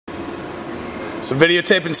So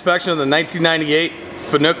videotape inspection of the 1998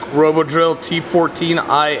 Fanuc Robodrill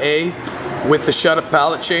T14iA with the shut-up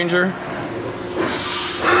pallet changer.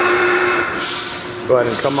 Go ahead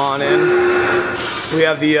and come on in. We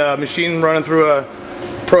have the machine running through a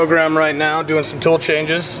program right now, doing some tool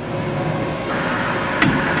changes.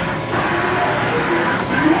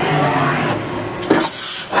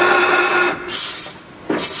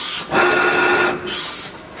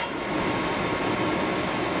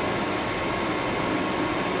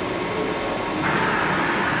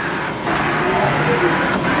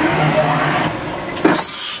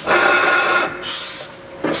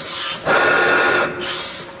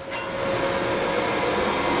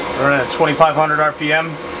 We're running at 2,500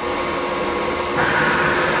 RPM.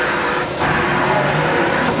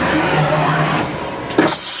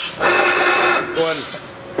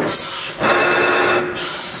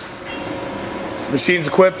 This machine's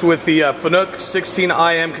equipped with the Fanuc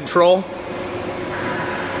 14iA control.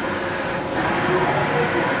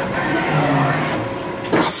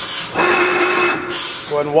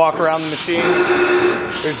 Go ahead and walk around the machine.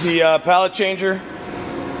 There's the pallet changer.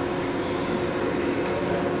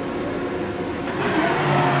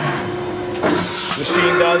 The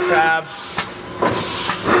machine does have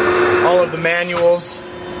all of the manuals.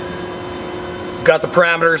 Got the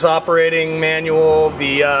parameters operating manual,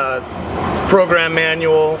 the program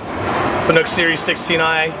manual, Fanuc Series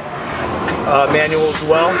 14i manual as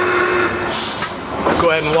well.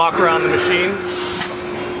 Go ahead and walk around the machine.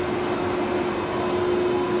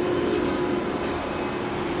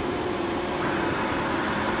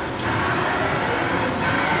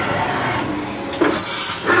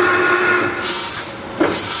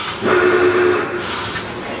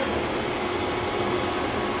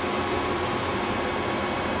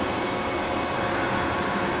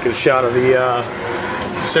 Get a shot of the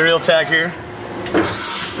serial tag here.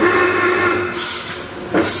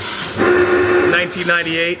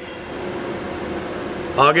 1998,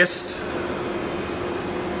 August.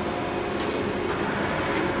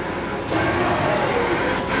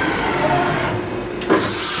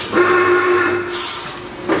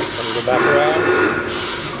 Let me go back around.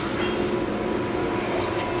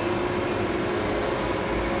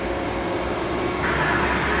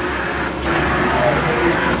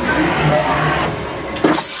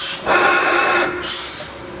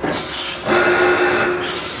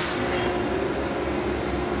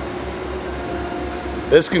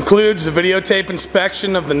 This concludes the videotape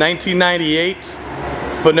inspection of the 1998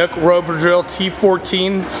 Fanuc Robodrill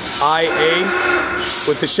T14iA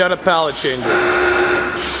with the shut-up pallet changer.